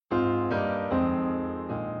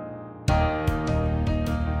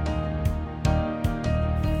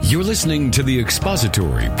You're listening to the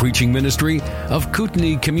expository preaching ministry of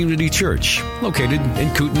Kootenai Community Church, located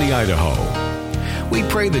in Kootenai, Idaho. We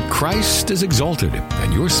pray that Christ is exalted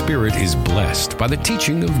and your spirit is blessed by the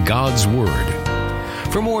teaching of God's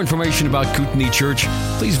Word. For more information about Kootenai Church,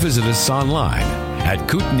 please visit us online at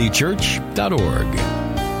kootenaichurch.org.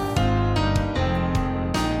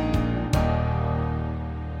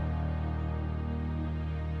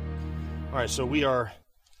 All right, so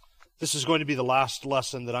this is going to be the last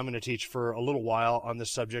lesson that I'm going to teach for a little while on this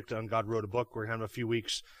subject on God Wrote a Book. We're going to have a few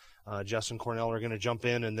weeks. Jess and Cornell are going to jump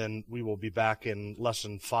in, and then we will be back in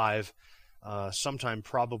lesson 5 sometime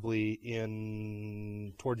probably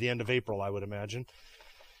toward the end of April, I would imagine.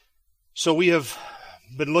 So we have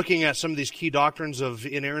been looking at some of these key doctrines of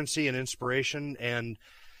inerrancy and inspiration, and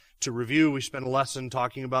to review, we spent a lesson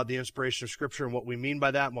talking about the inspiration of Scripture and what we mean by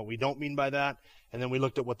that and what we don't mean by that. And then we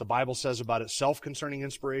looked at what the Bible says about itself concerning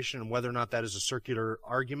inspiration and whether or not that is a circular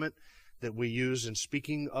argument that we use in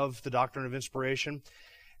speaking of the doctrine of inspiration.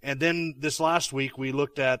 And then last week we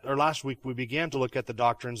began to look at the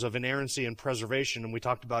doctrines of inerrancy and preservation, and we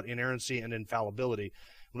talked about inerrancy and infallibility.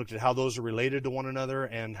 We looked at how those are related to one another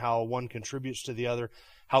and how one contributes to the other,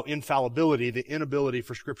 how infallibility, the inability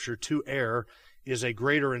for Scripture to err, is a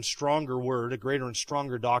greater and stronger word, a greater and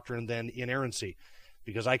stronger doctrine than inerrancy.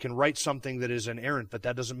 Because I can write something that is inerrant, but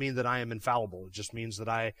that doesn't mean that I am infallible. It just means that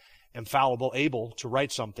I am fallible, able to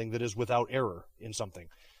write something that is without error in something.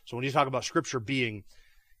 So when you talk about Scripture being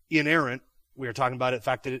inerrant, we are talking about the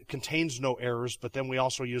fact that it contains no errors, but then we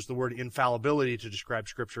also use the word infallibility to describe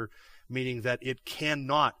Scripture, meaning that it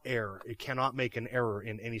cannot err. It cannot make an error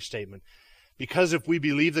in any statement. Because if we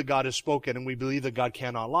believe that God has spoken and we believe that God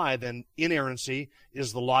cannot lie, then inerrancy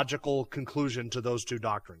is the logical conclusion to those two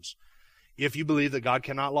doctrines. If you believe that God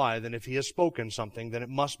cannot lie, then if He has spoken something, then it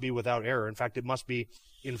must be without error. In fact, it must be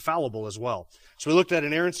infallible as well. So we looked at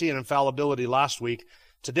inerrancy and infallibility last week.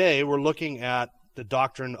 Today, we're looking at the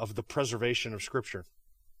doctrine of the preservation of Scripture.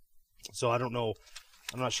 So I don't know,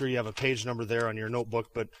 I'm not sure you have a page number there on your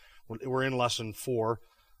notebook, but we're in lesson 4,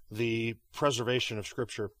 the preservation of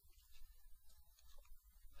Scripture.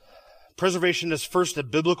 Preservation is first a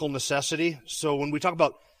biblical necessity. So when we talk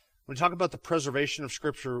about the preservation of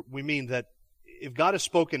Scripture, we mean that if God has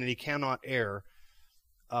spoken and He cannot err,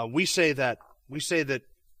 we say that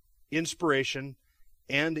inspiration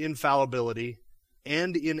and infallibility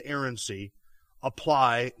and inerrancy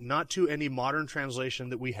apply not to any modern translation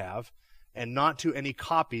that we have, and not to any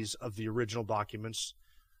copies of the original documents,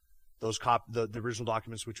 the original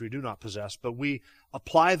documents which we do not possess, but we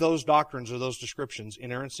apply those doctrines or those descriptions,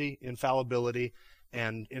 inerrancy, infallibility,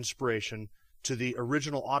 and inspiration, to the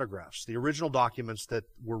original autographs, the original documents that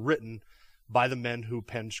were written by the men who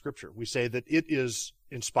penned Scripture. We say that it is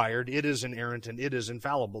inspired, it is inerrant, and it is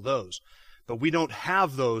infallible, those. But we don't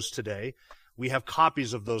have those today. We have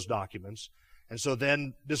copies of those documents. And so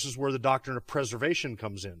then this is where the doctrine of preservation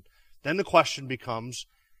comes in. Then the question becomes,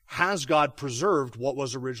 has God preserved what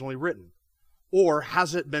was originally written? Or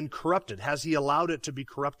has it been corrupted? Has He allowed it to be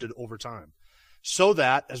corrupted over time? So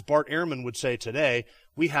that, as Bart Ehrman would say today,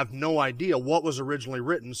 we have no idea what was originally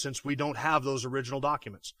written since we don't have those original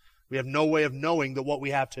documents. We have no way of knowing that what we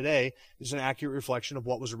have today is an accurate reflection of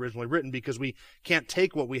what was originally written, because we can't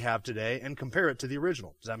take what we have today and compare it to the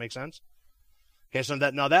original. Does that make sense? Okay, so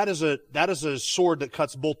that is a sword that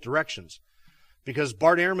cuts both directions. Because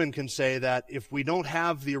Bart Ehrman can say that if we don't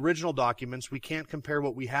have the original documents, we can't compare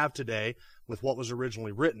what we have today with what was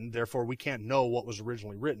originally written. Therefore, we can't know what was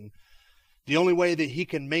originally written. The only way that he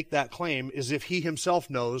can make that claim is if he himself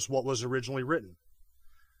knows what was originally written.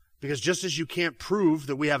 Because just as you can't prove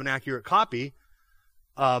that we have an accurate copy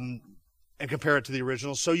and compare it to the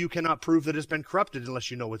original, so you cannot prove that it's been corrupted unless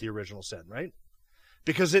you know what the original said, right?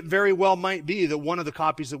 Because it very well might be that one of the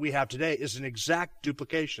copies that we have today is an exact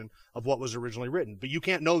duplication of what was originally written. But you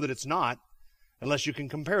can't know that it's not unless you can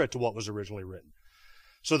compare it to what was originally written.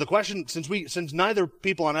 So the question, since neither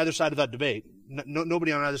people on either side of that debate,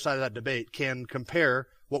 nobody on either side of that debate can compare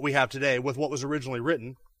what we have today with what was originally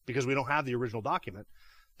written, because we don't have the original document,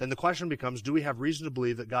 then the question becomes, do we have reason to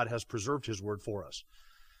believe that God has preserved His Word for us?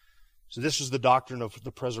 So this is the doctrine of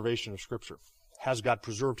the preservation of Scripture. Has God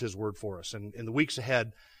preserved His Word for us? And in the weeks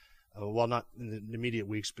ahead, well, not in the immediate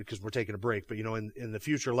weeks because we're taking a break, but in the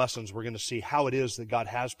future lessons, we're going to see how it is that God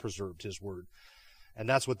has preserved His Word. And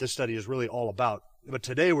that's what this study is really all about. But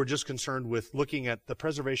today we're just concerned with looking at the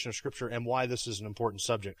preservation of Scripture and why this is an important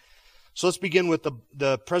subject. So let's begin with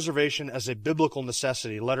the preservation as a biblical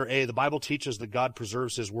necessity. Letter A, the Bible teaches that God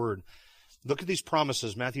preserves His Word. Look at these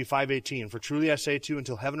promises, Matthew 5:18. For truly I say to you,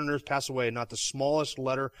 until heaven and earth pass away, not the smallest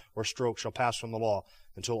letter or stroke shall pass from the law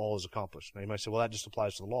until all is accomplished. Now you might say, well, that just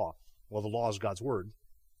applies to the law. Well, the law is God's word.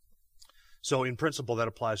 So in principle, that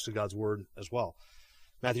applies to God's word as well.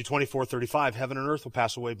 Matthew 24:35, heaven and earth will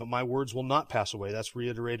pass away, but my words will not pass away. That's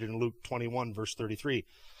reiterated in Luke 21, verse 33.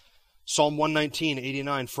 Psalm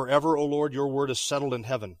 119:89, forever, O Lord, your word is settled in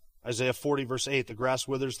heaven. Isaiah 40, verse 8, the grass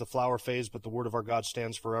withers, the flower fades, but the word of our God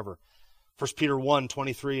stands forever. 1 Peter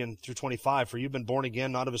 1:23 and through 25, for you've been born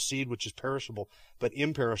again, not of a seed which is perishable, but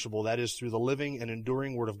imperishable, that is, through the living and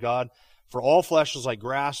enduring word of God. For all flesh is like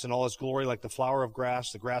grass, and all its glory like the flower of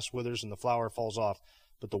grass. The grass withers and the flower falls off,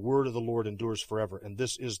 but the word of the Lord endures forever. And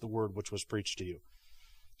this is the word which was preached to you.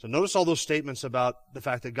 So notice all those statements about the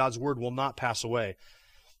fact that God's word will not pass away.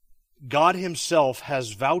 God himself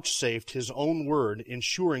has vouchsafed his own word,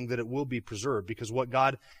 ensuring that it will be preserved, because what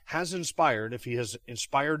God has inspired, if he has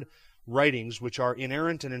inspired writings which are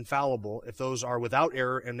inerrant and infallible, if those are without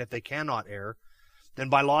error and if they cannot err, then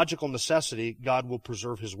by logical necessity, God will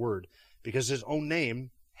preserve his word, because his own name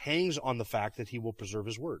hangs on the fact that he will preserve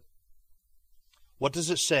his word. What does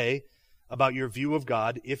it say about your view of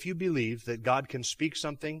God if you believe that God can speak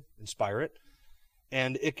something, inspire it,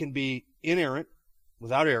 and it can be inerrant,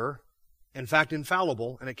 without error, in fact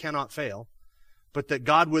infallible, and it cannot fail, but that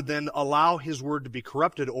God would then allow his word to be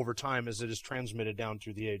corrupted over time as it is transmitted down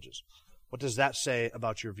through the ages? What does that say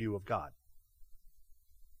about your view of God?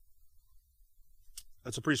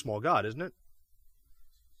 That's a pretty small God, isn't it?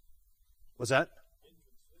 What's that?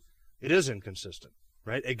 It is inconsistent,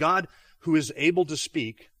 right? A God who is able to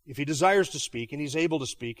speak, if he desires to speak, and he's able to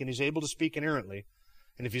speak, and he's able to speak inerrantly,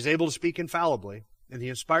 and if he's able to speak infallibly, and he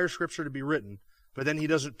inspires Scripture to be written, but then he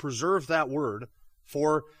doesn't preserve that word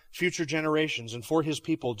for future generations and for his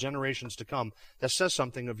people generations to come, that says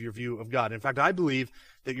something of your view of God. In fact, I believe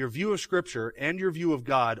that your view of Scripture and your view of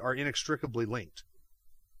God are inextricably linked.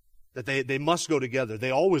 That they must go together.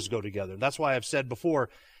 They always go together. That's why I've said before,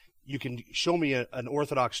 you can show me an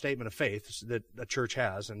orthodox statement of faith that a church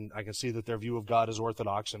has, and I can see that their view of God is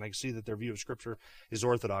orthodox, and I can see that their view of Scripture is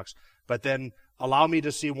orthodox. But then allow me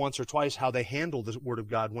to see once or twice how they handle the Word of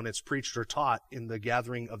God when it's preached or taught in the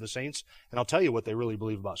gathering of the saints, and I'll tell you what they really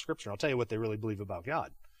believe about Scripture. I'll tell you what they really believe about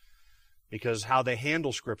God. Because how they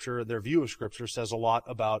handle Scripture, their view of Scripture, says a lot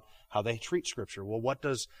about how they treat Scripture. Well,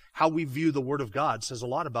 how we view the Word of God says a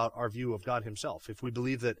lot about our view of God himself. If we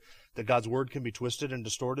believe that God's Word can be twisted and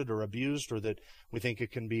distorted or abused, or that we think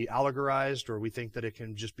it can be allegorized, or we think that it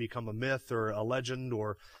can just become a myth or a legend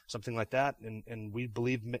or something like that, and we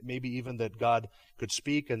believe maybe even that God could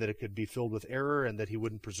speak and that it could be filled with error and that he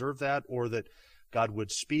wouldn't preserve that, or that God would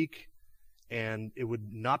speak and it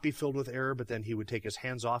would not be filled with error, but then he would take his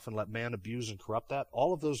hands off and let man abuse and corrupt that.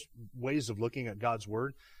 All of those ways of looking at God's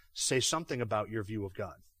Word say something about your view of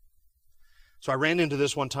God. So I ran into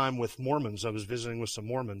this one time with Mormons. I was visiting with some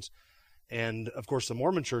Mormons. And, of course, the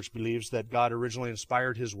Mormon church believes that God originally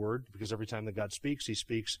inspired his Word, because every time that God speaks, he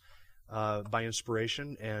speaks by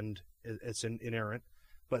inspiration, and it's inerrant.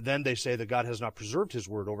 But then they say that God has not preserved his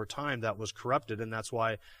Word. Over time, that was corrupted, and that's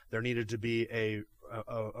why there needed to be a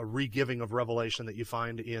re-giving of revelation that you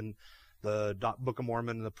find in the Book of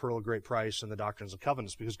Mormon and the Pearl of Great Price and the Doctrines and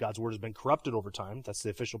Covenants, because God's Word has been corrupted over time. That's the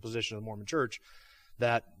official position of the Mormon Church,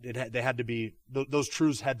 that those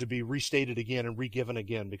truths had to be restated again and re-given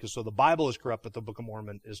again, because so the Bible is corrupt, but the Book of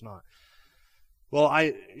Mormon is not. Well,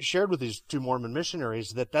 I shared with these two Mormon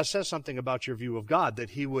missionaries that says something about your view of God,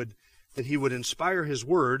 that he would inspire his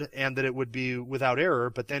Word and that it would be without error,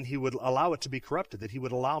 but then he would allow it to be corrupted, that he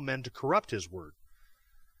would allow men to corrupt his Word.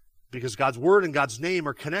 Because God's Word and God's name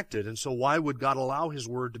are connected, and so why would God allow his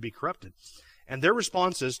Word to be corrupted? And their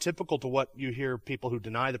response is typical to what you hear people who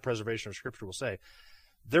deny the preservation of Scripture will say.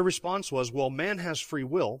 Their response was, well, man has free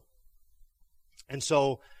will, and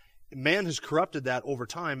so man has corrupted that over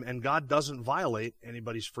time, and God doesn't violate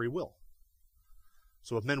anybody's free will.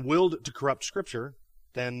 So if men willed to corrupt Scripture,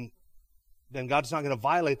 then God's not going to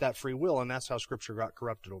violate that free will, and that's how Scripture got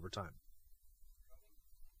corrupted over time.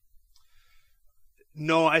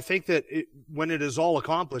 No, I think that when it is all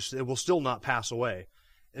accomplished, it will still not pass away.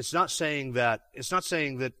 It's not saying that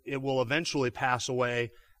it will eventually pass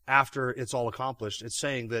away after it's all accomplished. It's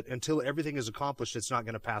saying that until everything is accomplished, it's not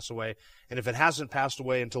going to pass away. And if it hasn't passed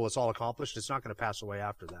away until it's all accomplished, it's not going to pass away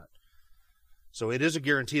after that. So it is a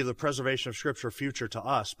guarantee of the preservation of Scripture future to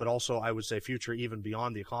us, but also I would say future even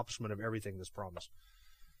beyond the accomplishment of everything that's promised.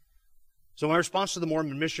 So my response to the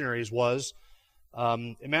Mormon missionaries was,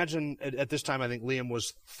 imagine at this time, I think Liam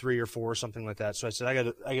was 3 or 4 or something like that. So I said, I got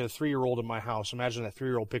a 3-year-old in my house. Imagine that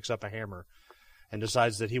 3-year-old picks up a hammer and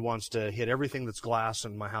decides that he wants to hit everything that's glass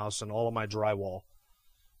in my house and all of my drywall,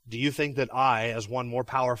 do you think that I, as one more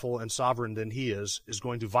powerful and sovereign than he is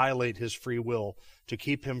going to violate his free will to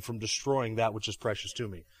keep him from destroying that which is precious to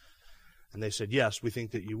me? And they said, yes, we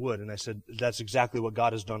think that you would. And I said, that's exactly what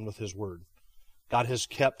God has done with his word. God has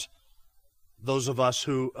kept those of us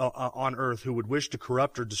who on earth who would wish to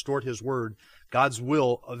corrupt or distort his word. God's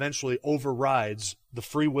will eventually overrides the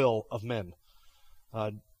free will of men.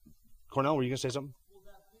 Cornell, were you going to say something? Well,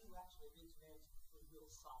 that will actually makes man's free will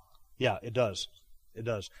sovereign. Yeah, it does. It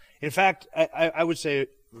does. In fact, I would say,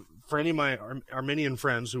 for any of my Arminian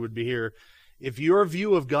friends who would be here, if your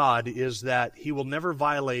view of God is that he will never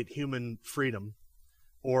violate human freedom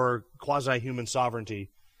or quasi-human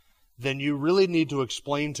sovereignty, then you really need to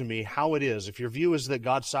explain to me how it is. If your view is that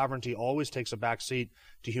God's sovereignty always takes a back seat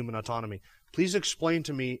to human autonomy, please explain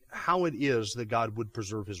to me how it is that God would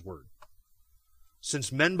preserve his word.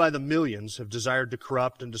 Since men by the millions have desired to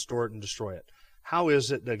corrupt and distort and destroy it, how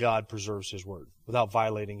is it that God preserves his word without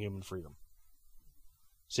violating human freedom?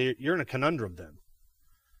 See, you're in a conundrum then.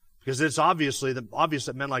 Because it's obvious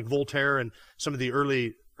that men like Voltaire and some of the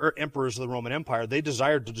early emperors of the Roman Empire, they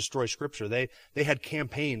desired to destroy Scripture. They had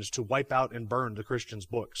campaigns to wipe out and burn the Christians'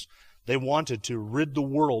 books. They wanted to rid the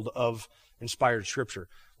world of inspired Scripture.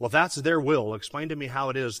 Well, if that's their will, explain to me how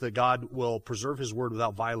it is that God will preserve his word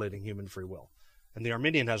without violating human free will. And the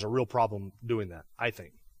Arminian has a real problem doing that, I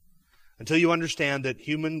think. Until you understand that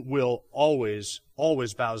human will always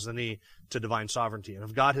bows the knee to divine sovereignty. And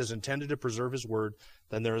if God has intended to preserve his word,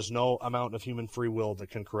 then there is no amount of human free will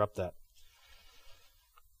that can corrupt that.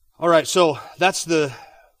 All right, so that's the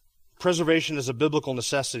preservation as a biblical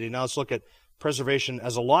necessity. Now let's look at preservation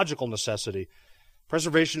as a logical necessity.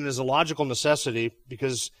 Preservation is a logical necessity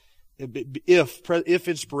because if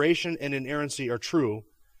inspiration and inerrancy are true,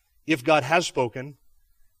 if God has spoken,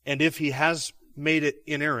 and if he has made it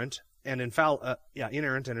inerrant and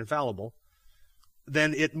infallible,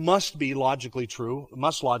 then it must be logically true, it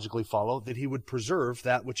must logically follow that he would preserve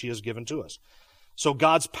that which he has given to us. So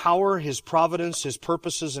God's power, his providence, his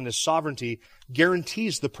purposes, and his sovereignty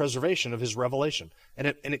guarantees the preservation of his revelation. And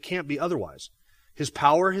it can't be otherwise. His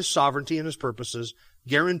power, his sovereignty, and his purposes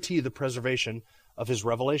guarantee the preservation of his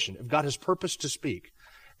revelation. If God has purposed to speak,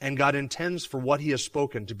 and God intends for what he has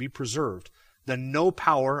spoken to be preserved, then no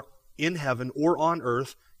power in heaven or on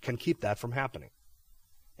earth can keep that from happening.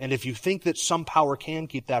 And if you think that some power can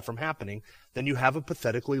keep that from happening, then you have a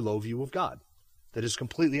pathetically low view of God that is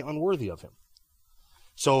completely unworthy of him.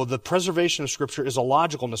 So the preservation of Scripture is a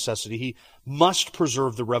logical necessity. He must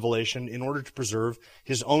preserve the revelation in order to preserve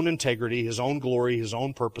his own integrity, his own glory, his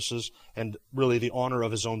own purposes, and really the honor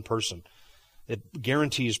of his own person. It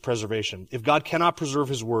guarantees preservation. If God cannot preserve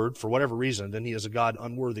his word for whatever reason, then he is a God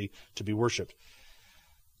unworthy to be worshipped.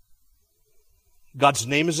 God's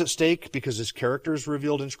name is at stake because his character is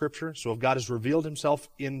revealed in Scripture. So if God has revealed himself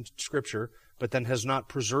in Scripture, but then has not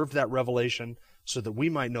preserved that revelation so that we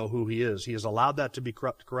might know who he has allowed that to be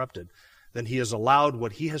corrupted, then he has allowed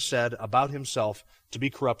what he has said about himself to be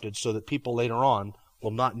corrupted so that people later on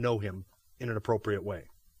will not know him in an appropriate way.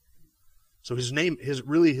 So his name is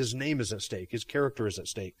at stake. His character is at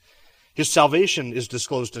stake. His salvation is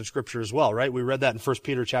disclosed in Scripture as well, right? We read that in 1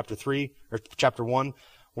 Peter chapter 1,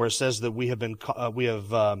 where it says that we have been, let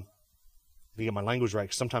me get my language right,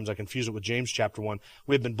 because sometimes I confuse it with James chapter 1.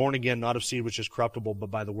 We have been born again, not of seed which is corruptible, but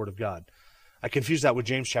by the word of God. I confuse that with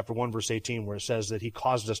James chapter 1, verse 18, where it says that he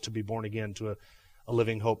caused us to be born again to a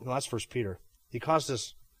living hope. No, that's 1 Peter. He caused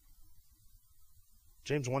us,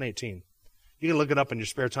 James 1:18. You can look it up in your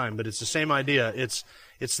spare time, but it's the same idea.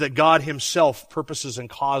 It's that God himself purposes and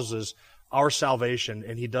causes our salvation,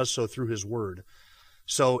 and he does so through his word.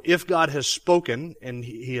 So if God has spoken, and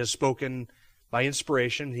he has spoken by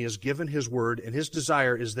inspiration, he has given his word, and his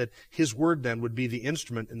desire is that his word then would be the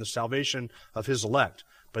instrument in the salvation of his elect.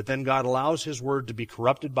 But then God allows his word to be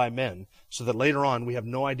corrupted by men, so that later on we have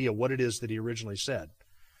no idea what it is that he originally said.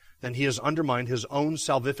 Then he has undermined his own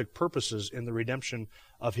salvific purposes in the redemption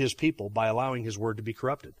of his people by allowing his word to be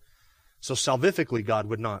corrupted. So salvifically, God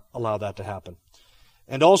would not allow that to happen.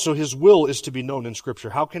 And also his will is to be known in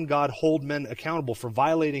Scripture. How can God hold men accountable for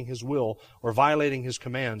violating his will or violating his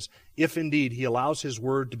commands if indeed he allows his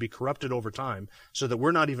word to be corrupted over time, so that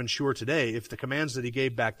we're not even sure today if the commands that he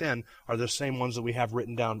gave back then are the same ones that we have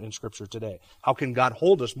written down in Scripture today? How can God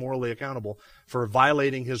hold us morally accountable for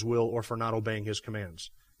violating his will or for not obeying his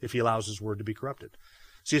commands if he allows his word to be corrupted?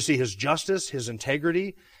 So you see his justice, his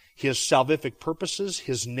integrity, his salvific purposes,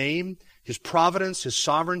 his name, his providence, his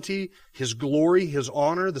sovereignty, his glory, his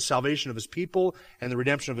honor, the salvation of his people, and the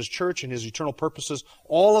redemption of his church and his eternal purposes,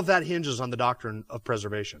 all of that hinges on the doctrine of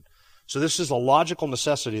preservation. So this is a logical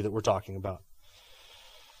necessity that we're talking about.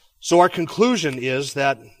 So our conclusion is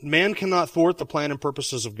that man cannot thwart the plan and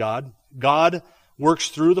purposes of God. God works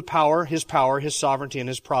through his power, his sovereignty, and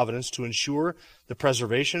his providence to ensure the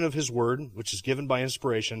preservation of his word, which is given by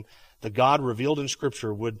inspiration. The God revealed in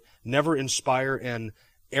Scripture would never inspire an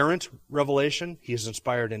errant revelation. He has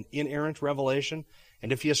inspired an inerrant revelation.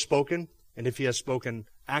 And if he has spoken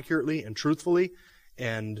accurately and truthfully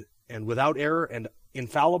and without error and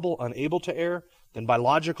infallible, unable to err, then by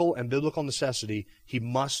logical and biblical necessity, he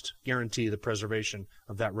must guarantee the preservation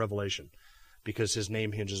of that revelation because his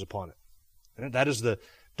name hinges upon it. And that is the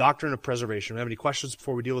doctrine of preservation. Do you have any questions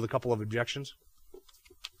before we deal with a couple of objections?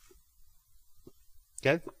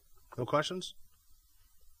 Okay? No questions?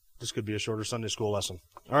 This could be a shorter Sunday school lesson.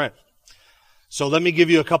 All right. So let me give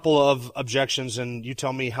you a couple of objections, and you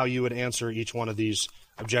tell me how you would answer each one of these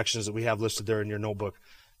objections that we have listed there in your notebook.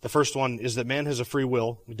 The first one is that man has a free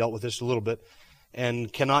will. We dealt with this a little bit.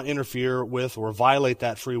 And cannot interfere with or violate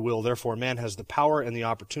that free will. Therefore, man has the power and the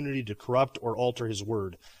opportunity to corrupt or alter his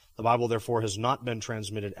word. The Bible, therefore, has not been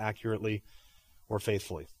transmitted accurately or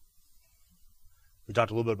faithfully. We talked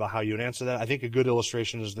a little bit about how you would answer that. I think a good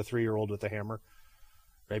illustration is the 3-year-old with the hammer,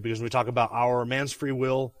 right? Because we talk about our man's free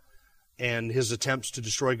will and his attempts to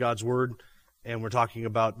destroy God's word, and we're talking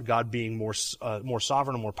about God being more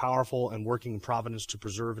sovereign and more powerful and working in providence to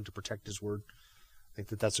preserve and to protect his word. I think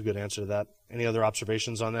that that's a good answer to that. Any other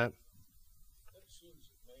observations on that? That assumes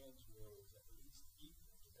that man's will is at least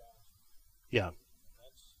equal to God's. Yeah.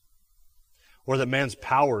 Or that man's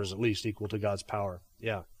power is at least equal to God's power.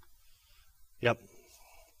 Yeah. Yep.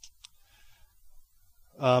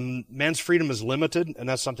 Man's freedom is limited, and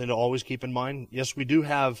that's something to always keep in mind. Yes, we do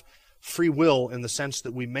have free will in the sense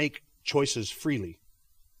that we make choices freely.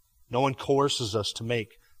 No one coerces us to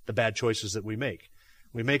make the bad choices that we make.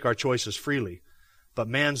 We make our choices freely. But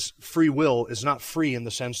man's free will is not free in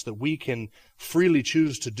the sense that we can freely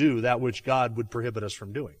choose to do that which God would prohibit us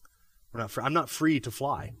from doing. I'm not free to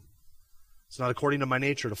fly. It's not according to my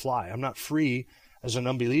nature to fly. I'm not free as an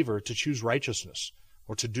unbeliever to choose righteousness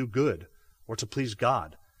or to do good or to please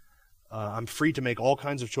God. I'm free to make all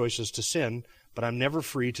kinds of choices to sin, but I'm never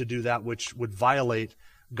free to do that which would violate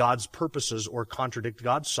God's purposes or contradict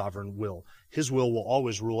God's sovereign will. His will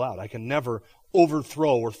always rule out. I can never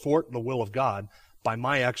overthrow or thwart the will of God by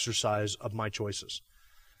my exercise of my choices.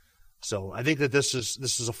 So I think that this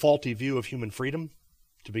is a faulty view of human freedom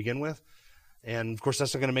to begin with. And of course,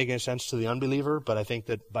 that's not going to make any sense to the unbeliever, but I think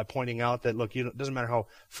that by pointing out that, look, it doesn't matter how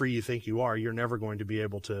free you think you are, you're never going to be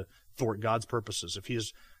able to thwart God's purposes. If he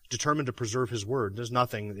is determined to preserve his word, there's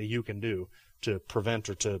nothing that you can do to prevent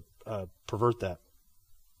or to pervert that.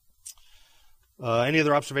 Any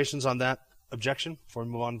other observations on that objection before we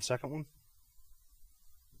move on to the second one?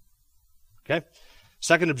 Okay.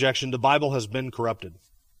 Second objection, the Bible has been corrupted.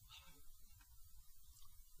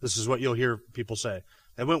 This is what you'll hear people say.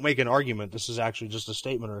 They won't make an argument. This is actually just a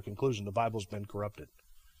statement or a conclusion. The Bible's been corrupted.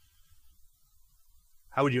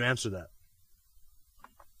 How would you answer that?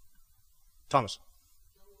 Thomas?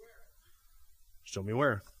 Show me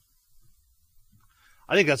where.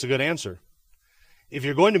 I think that's a good answer. If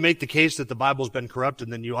you're going to make the case that the Bible's been corrupted,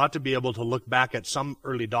 then you ought to be able to look back at some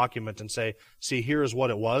early document and say, see, here is what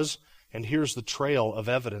it was, and here's the trail of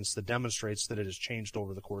evidence that demonstrates that it has changed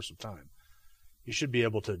over the course of time. You should be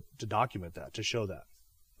able to document that, to show that.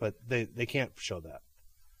 But they can't show that.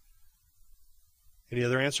 Any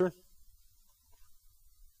other answer?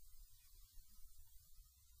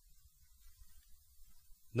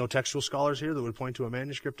 No textual scholars here that would point to a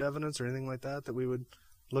manuscript evidence or anything like that that we would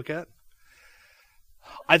look at?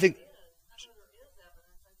 I think...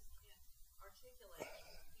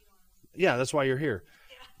 Yeah, that's why you're here.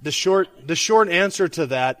 The short answer to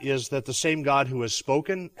that is that the same God who has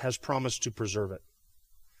spoken has promised to preserve it.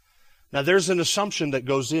 Now, there's an assumption that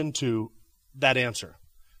goes into that answer.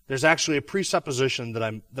 There's actually a presupposition that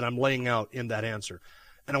I'm laying out in that answer.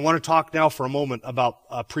 And I want to talk now for a moment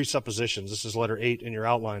about presuppositions. This is letter 8 in your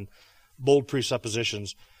outline. Bold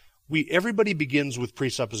presuppositions. Everybody begins with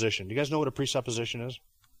presupposition. Do you guys know what a presupposition is?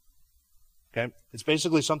 Okay? It's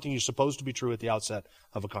basically something you suppose to be true at the outset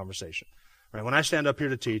of a conversation. Right? When I stand up here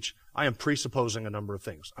to teach, I am presupposing a number of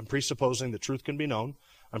things. I'm presupposing that truth can be known.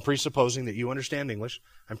 I'm presupposing that you understand English.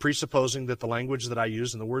 I'm presupposing that the language that I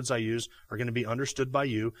use and the words I use are going to be understood by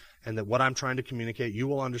you, and that what I'm trying to communicate you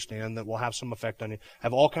will understand, that will have some effect on you. I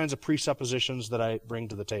have all kinds of presuppositions that I bring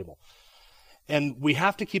to the table. And we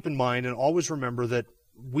have to keep in mind and always remember that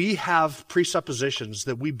we have presuppositions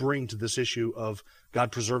that we bring to this issue of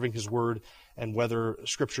God preserving His Word and whether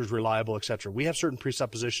Scripture is reliable, etc. We have certain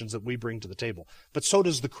presuppositions that we bring to the table. But so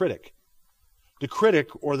does the critic. The critic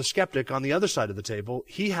or the skeptic on the other side of the table,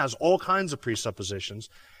 he has all kinds of presuppositions.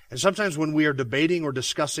 And sometimes when we are debating or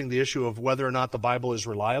discussing the issue of whether or not the Bible is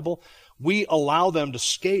reliable, we allow them to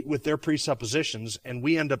skate with their presuppositions, and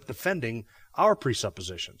we end up defending our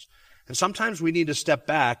presuppositions. And sometimes we need to step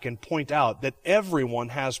back and point out that everyone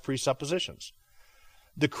has presuppositions.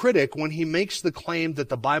 The critic, when he makes the claim that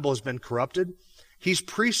the Bible has been corrupted, he's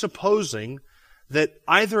presupposing that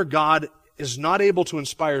either God is not able to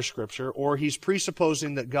inspire Scripture, or he's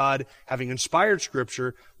presupposing that God, having inspired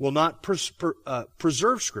Scripture, will not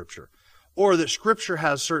preserve Scripture, or that Scripture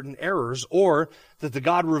has certain errors, or that the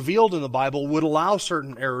God revealed in the Bible would allow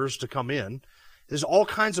certain errors to come in. There's all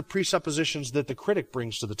kinds of presuppositions that the critic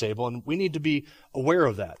brings to the table, and we need to be aware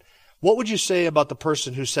of that. What would you say about the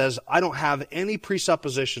person who says, I don't have any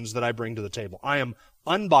presuppositions that I bring to the table? I am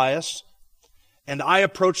unbiased, and I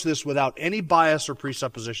approach this without any bias or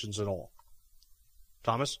presuppositions at all.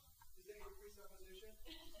 Thomas? Is that your presupposition?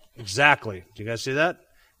 Exactly. Do you guys see that?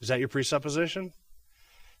 Is that your presupposition?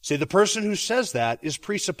 See, the person who says that is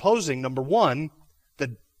presupposing, number one,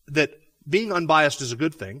 that being unbiased is a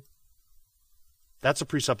good thing. That's a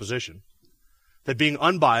presupposition. That being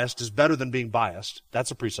unbiased is better than being biased. That's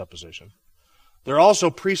a presupposition. They're also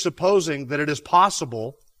presupposing that it is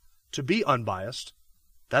possible to be unbiased.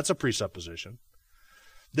 That's a presupposition.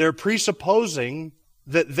 They're presupposing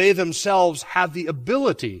that they themselves have the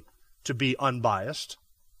ability to be unbiased.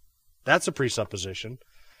 That's a presupposition.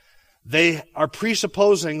 They are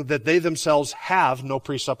presupposing that they themselves have no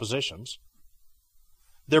presuppositions.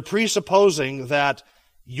 They're presupposing that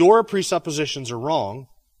your presuppositions are wrong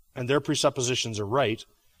and their presuppositions are right,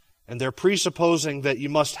 and they're presupposing that you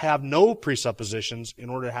must have no presuppositions in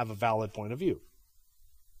order to have a valid point of view.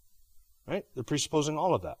 Right? They're presupposing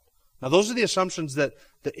all of that. Now, those are the assumptions that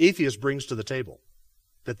the atheist brings to the table,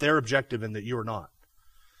 that they're objective and that you're not.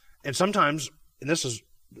 And sometimes, and this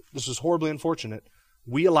is horribly unfortunate,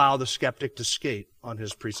 we allow the skeptic to skate on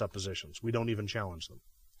his presuppositions. We don't even challenge them.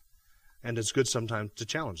 And it's good sometimes to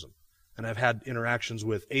challenge them. And I've had interactions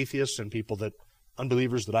with atheists and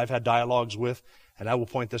unbelievers that I've had dialogues with, and I will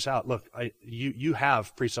point this out. Look, you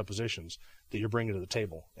have presuppositions that you're bringing to the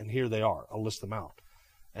table, and here they are. I'll list them out.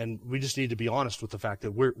 And we just need to be honest with the fact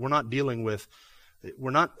that we're not dealing with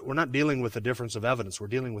the difference of evidence. We're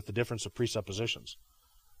dealing with the difference of presuppositions.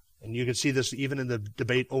 And you can see this even in the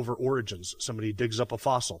debate over origins. Somebody digs up a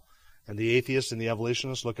fossil, and the atheist and the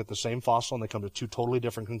evolutionist look at the same fossil and they come to two totally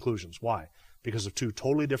different conclusions. Why? Because of two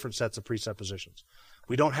totally different sets of presuppositions.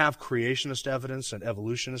 We don't have creationist evidence and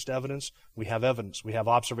evolutionist evidence. We have evidence. We have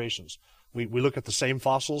observations. We look at the same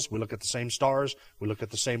fossils. We look at the same stars. We look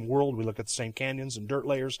at the same world. We look at the same canyons and dirt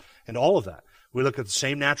layers and all of that. We look at the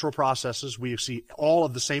same natural processes. We see all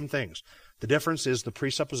of the same things. The difference is the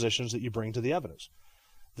presuppositions that you bring to the evidence.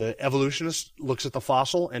 The evolutionist looks at the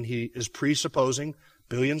fossil and he is presupposing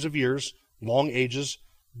billions of years, long ages,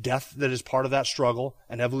 death that is part of that struggle,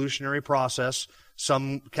 an evolutionary process,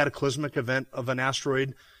 some cataclysmic event of an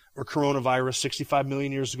asteroid or coronavirus 65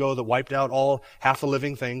 million years ago that wiped out half the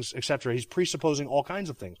living things, etc. He's presupposing all kinds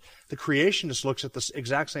of things. The creationist looks at the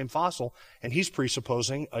exact same fossil and he's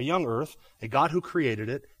presupposing a young earth, a God who created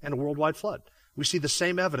it, and a worldwide flood. We see the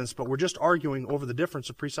same evidence, but we're just arguing over the difference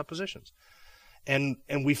of presuppositions. And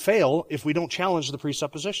we fail if we don't challenge the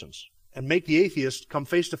presuppositions and make the atheist come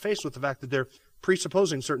face to face with the fact that they're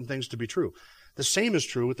presupposing certain things to be true. The same is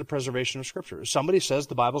true with the preservation of Scripture. If somebody says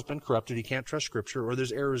the Bible's been corrupted, you can't trust Scripture, or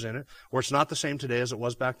there's errors in it, or it's not the same today as it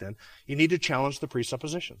was back then, you need to challenge the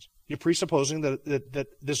presuppositions. You're presupposing that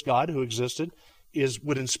this God who existed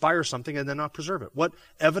would inspire something and then not preserve it. What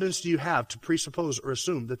evidence do you have to presuppose or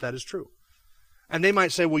assume that that is true? And they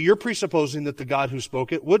might say, well, you're presupposing that the God who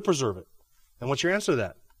spoke it would preserve it. And what's your answer to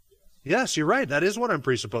that? Yes, you're right. That is what I'm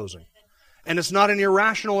presupposing. And it's not an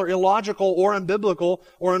irrational or illogical or unbiblical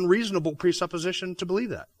or unreasonable presupposition to believe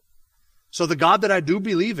that. So the God that I do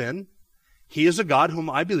believe in, He is a God whom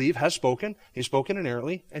I believe has spoken. He's spoken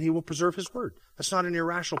inerrantly, and He will preserve His word. That's not an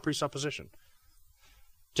irrational presupposition.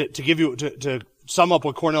 To sum up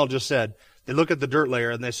what Cornell just said, they look at the dirt layer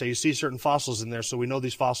and they say, you see certain fossils in there, so we know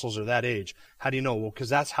these fossils are that age. How do you know? Well, because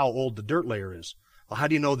that's how old the dirt layer is. Well, how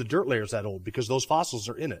do you know the dirt layer is that old? Because those fossils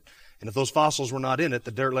are in it. And if those fossils were not in it,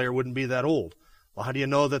 the dirt layer wouldn't be that old. Well, how do you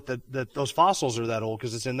know that those fossils are that old?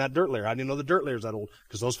 Because it's in that dirt layer. How do you know the dirt layer is that old?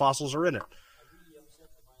 Because those fossils are in it.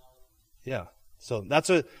 Yeah. So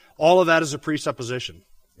all of that is a presupposition,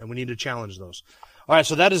 and we need to challenge those. All right,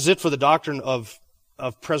 so that is it for the doctrine of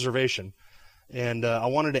preservation. And I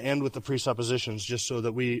wanted to end with the presuppositions just so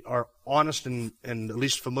that we are honest and at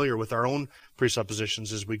least familiar with our own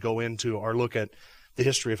presuppositions as we go into our look at the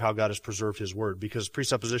history of how God has preserved His Word, because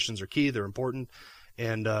presuppositions are key, they're important,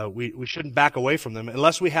 and we shouldn't back away from them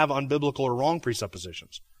unless we have unbiblical or wrong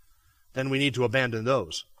presuppositions. Then we need to abandon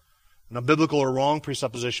those. An unbiblical or wrong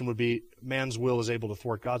presupposition would be man's will is able to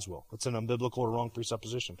thwart God's will. That's an unbiblical or wrong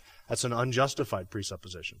presupposition. That's an unjustified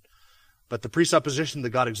presupposition. But the presupposition that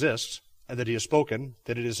God exists, and that He has spoken,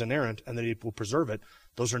 that it is inerrant, and that He will preserve it,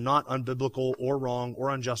 those are not unbiblical or wrong or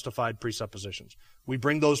unjustified presuppositions. We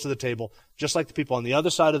bring those to the table, just like the people on the other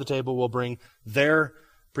side of the table will bring their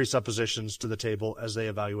presuppositions to the table as they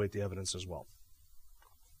evaluate the evidence as well.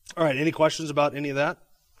 All right, any questions about any of that?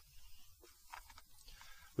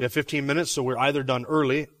 We have 15 minutes, so we're either done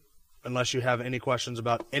early, unless you have any questions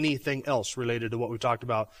about anything else related to what we talked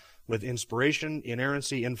about with inspiration,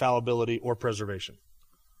 inerrancy, infallibility, or preservation.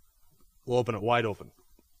 We'll open it wide open.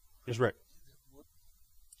 Yes, Rick?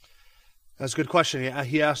 That's a good question.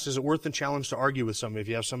 He asked, is it worth the challenge to argue with somebody? If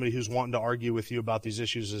you have somebody who's wanting to argue with you about these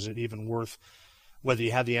issues, is it even worth, whether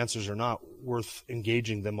you have the answers or not, worth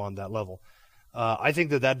engaging them on that level? I think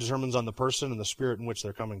that determines on the person and the spirit in which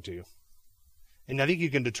they're coming to you. And I think you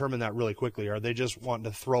can determine that really quickly. Are they just wanting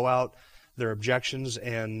to throw out their objections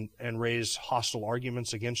and raise hostile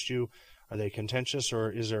arguments against you? Are they contentious, or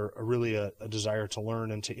is there really a desire to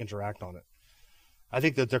learn and to interact on it? I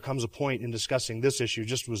think that there comes a point in discussing this issue,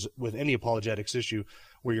 just with any apologetics issue,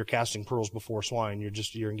 where you're casting pearls before swine.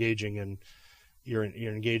 You're engaging in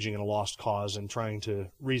a lost cause and trying to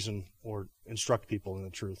reason or instruct people in the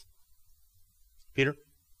truth. Peter? It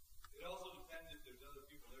also depends if there's other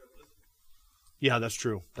people there listening. Yeah, that's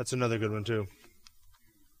true. That's another good one too.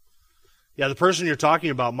 Yeah, the person you're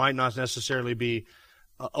talking about might not necessarily be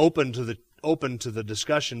open to the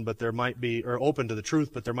discussion, but there might be, or open to the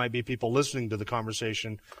truth, but there might be people listening to the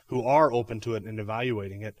conversation who are open to it and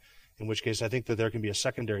evaluating it, in which case I think that there can be a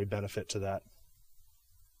secondary benefit to that.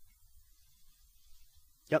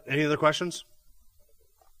 Yep, any other questions?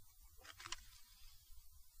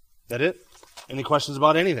 That it? Any questions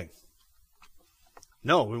about anything?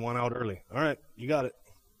 No, we want out early. All right, you got it.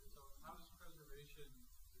 How does preservation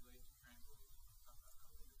relate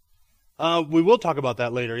to translation? We will talk about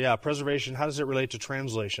that later. Yeah, preservation, how does it relate to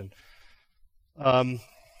translation?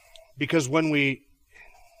 Because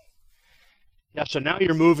so now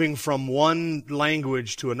you're moving from one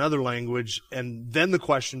language to another language, and then the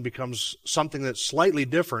question becomes something that's slightly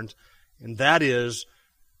different, and that is,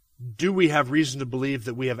 do we have reason to believe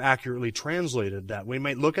that we have accurately translated that? We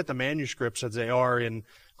might look at the manuscripts as they are in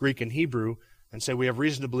Greek and Hebrew and say we have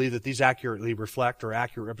reason to believe that these accurately reflect or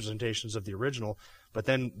accurate representations of the original, but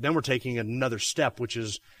then we're taking another step, which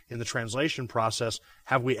is in the translation process,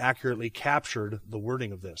 have we accurately captured the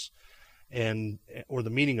wording of this or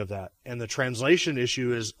the meaning of that? And the translation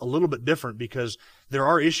issue is a little bit different, because there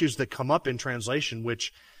are issues that come up in translation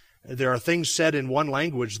which there are things said in one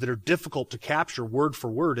language that are difficult to capture word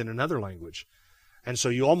for word in another language. And so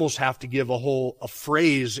you almost have to give a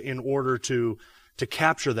phrase in order to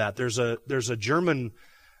capture that. There's a German,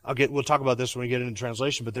 we'll talk about this when we get into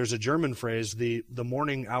translation, but there's a German phrase, the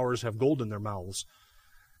morning hours have gold in their mouths.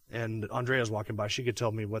 And Andrea's walking by, she could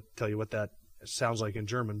tell you what that sounds like in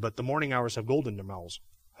German, but the morning hours have gold in their mouths.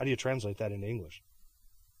 How do you translate that into English?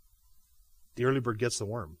 The early bird gets the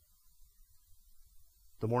worm.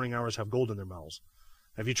 The morning hours have gold in their mouths.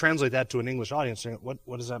 If you translate that to an English audience,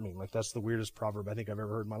 what does that mean? Like, that's the weirdest proverb I think I've ever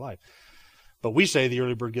heard in my life. But we say the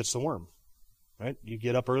early bird gets the worm, right? You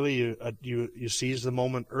get up early, you seize the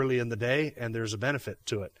moment early in the day, and there's a benefit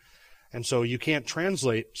to it. And so you can't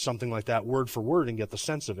translate something like that word for word and get the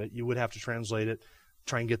sense of it. You would have to translate it,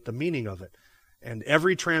 try and get the meaning of it. And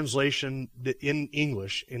every translation in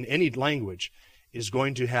English, in any language, is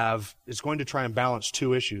going to try and balance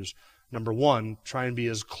two issues. Number one, try and be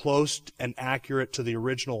as close and accurate to the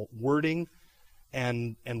original wording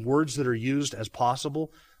and words that are used as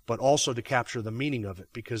possible, but also to capture the meaning of it.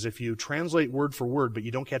 Because if you translate word for word, but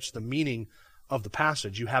you don't catch the meaning of the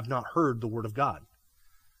passage, you have not heard the Word of God.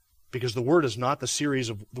 Because the Word of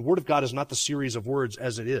God is not the series of words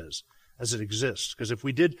as it exists. Because if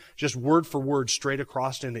we did just word for word straight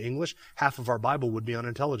across into English, half of our Bible would be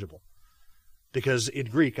unintelligible. Because in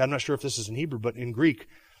Greek, I'm not sure if this is in Hebrew, but in Greek,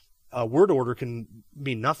 word order can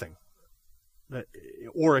mean nothing,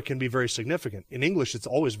 or it can be very significant. In English, it's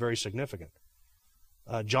always very significant.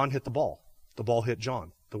 John hit the ball. The ball hit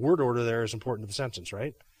John. The word order there is important to the sentence,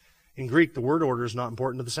 right? In Greek, the word order is not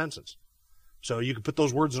important to the sentence. So you can put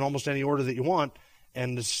those words in almost any order that you want,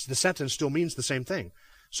 and the sentence still means the same thing.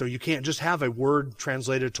 So you can't just have a word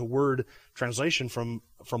translated to word translation from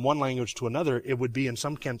one language to another. It would be in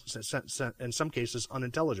some cases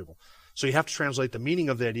unintelligible. So you have to translate the meaning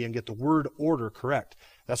of the idea and get the word order correct.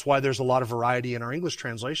 That's why there's a lot of variety in our English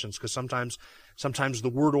translations, because sometimes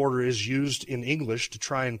the word order is used in English to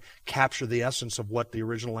try and capture the essence of what the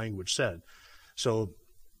original language said. So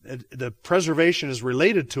the preservation is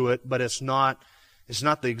related to it, but it's not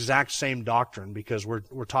the exact same doctrine, because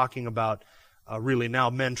we're talking about really now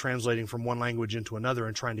men translating from one language into another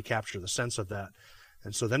and trying to capture the sense of that.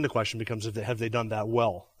 And so then the question becomes, have they done that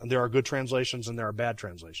well? And there are good translations and there are bad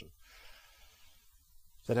translations.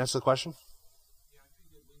 Does that answer the question?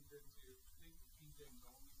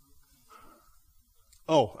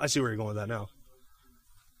 Oh, I see where you're going with that now.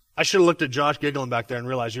 I should have looked at Josh giggling back there and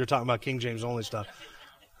realized you were talking about King James only stuff.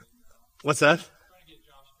 What's that?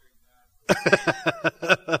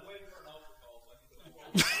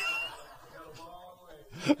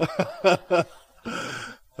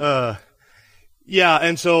 Yeah,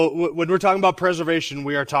 and so when we're talking about preservation,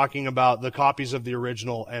 we are talking about the copies of the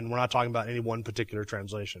original, and we're not talking about any one particular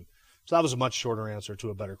translation. So that was a much shorter answer to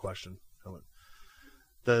a better question.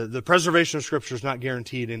 The preservation of Scripture is not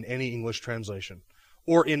guaranteed in any English translation,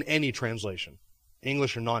 or in any translation,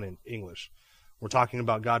 English or non-English. We're talking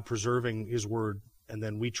about God preserving His Word, and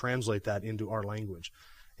then we translate that into our language.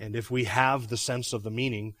 And if we have the sense of the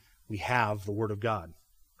meaning, we have the Word of God.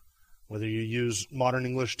 Whether you use modern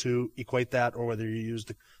English to equate that, or whether you use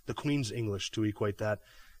the Queen's English to equate that,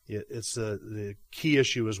 it's the key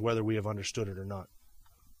issue is whether we have understood it or not.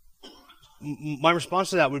 My response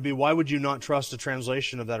to that would be, why would you not trust a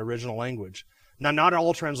translation of that original language? Now, not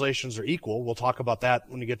all translations are equal. We'll talk about that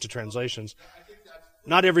when we get to translations.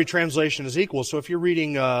 Not every translation is equal. So if you're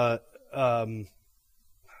reading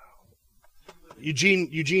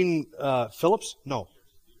Eugene Phillips? No.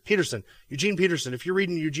 Peterson. Eugene Peterson. If you're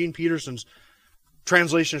reading Eugene Peterson's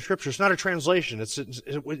translation of Scripture, it's not a translation.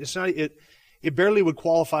 It barely would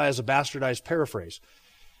qualify as a bastardized paraphrase.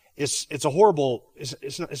 It's a horrible.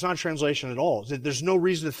 It's not a translation at all. There's no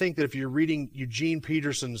reason to think that if you're reading Eugene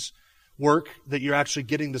Peterson's work that you're actually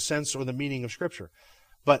getting the sense or the meaning of Scripture.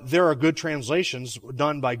 But there are good translations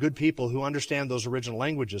done by good people who understand those original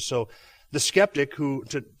languages. So the skeptic who,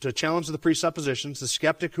 to challenge the presuppositions, the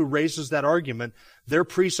skeptic who raises that argument, they're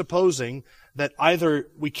presupposing that either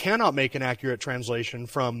we cannot make an accurate translation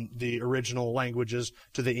from the original languages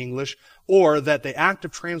to the English, or that the act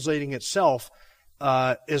of translating itself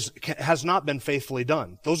has not been faithfully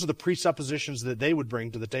done. Those are the presuppositions that they would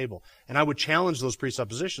bring to the table. And I would challenge those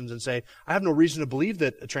presuppositions and say, I have no reason to believe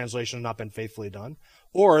that a translation has not been faithfully done,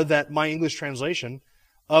 or that my English translation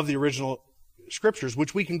of the original Scriptures,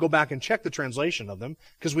 which we can go back and check the translation of them,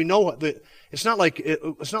 because we know that it's not like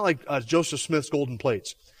Joseph Smith's golden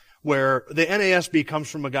plates, where the NASB comes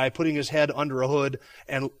from a guy putting his head under a hood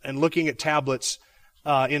and looking at tablets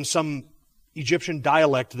in some Egyptian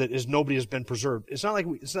dialect that nobody has been preserved. It's not like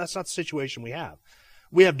that's not the situation we have.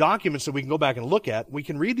 We have documents that we can go back and look at. We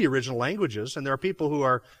can read the original languages, and there are people who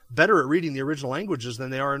are better at reading the original languages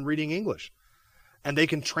than they are in reading English. And they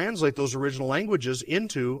can translate those original languages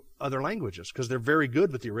into other languages because they're very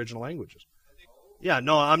good with the original languages. Yeah,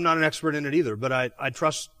 no, I'm not an expert in it either, but I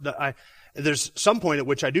trust that there's some point at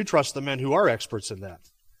which I do trust the men who are experts in that.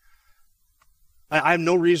 I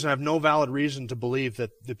have no valid reason to believe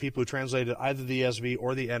that the people who translated either the ESV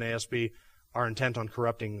or the NASB are intent on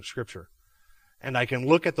corrupting Scripture. And I can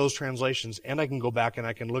look at those translations, and I can go back and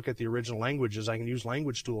I can look at the original languages. I can use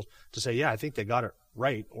language tools to say, yeah, I think they got it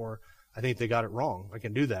right, or I think they got it wrong. I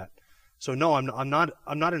can do that. So no, I'm not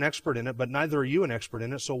an expert in it, but neither are you an expert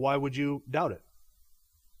in it, so why would you doubt it?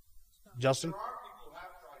 Justin? There are people who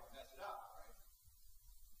have tried to mess it up,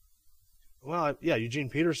 right? Well, yeah, Eugene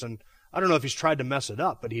Peterson, I don't know if he's tried to mess it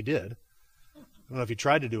up, but he did. I don't know if he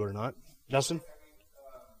tried to do it or not. Justin?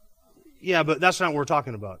 Yeah, but that's not what we're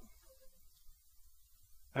talking about.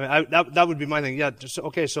 I mean, that would be my thing. Yeah,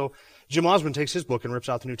 okay, so Jim Osmond takes his book and rips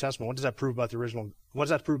out the New Testament. What does that prove about the original? What does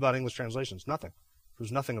that prove about English translations? Nothing. It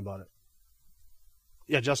proves nothing about it.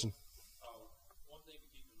 Yeah, Justin. One thing to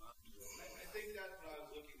keep in mind. I think that's what I was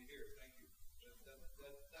looking to hear. Thank you. That's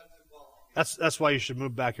the qualification. That's why you should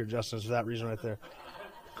move back here, Justin. It's for that reason right there.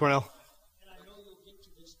 Cornell? And I know you'll get to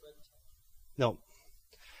this, but No.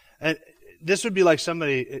 And this would be like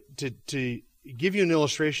somebody to give you an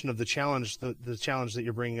illustration of the challenge that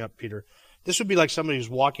you're bringing up, Peter. This would be like somebody who's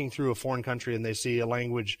walking through a foreign country and they see a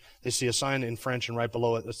language, they see a sign in French and right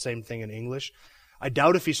below it the same thing in English. I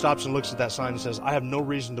doubt if he stops and looks at that sign and says, I have no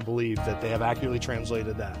reason to believe that they have accurately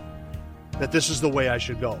translated that this is the way I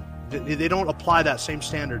should go. They don't apply that same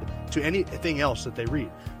standard to anything else that they read.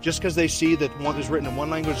 Just because they see that one is written in one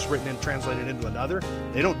language is written and translated into another,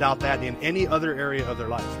 they don't doubt that in any other area of their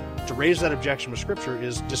life. To raise that objection with Scripture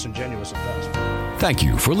is disingenuous at best. Thank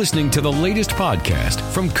you for listening to the latest podcast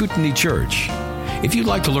from Kootenai Church. If you'd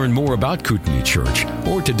like to learn more about Kootenai Church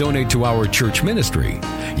or to donate to our church ministry,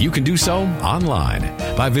 you can do so online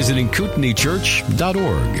by visiting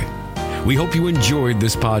kootenaichurch.org. We hope you enjoyed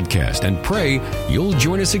this podcast and pray you'll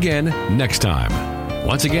join us again next time.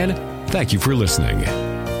 Once again, thank you for listening.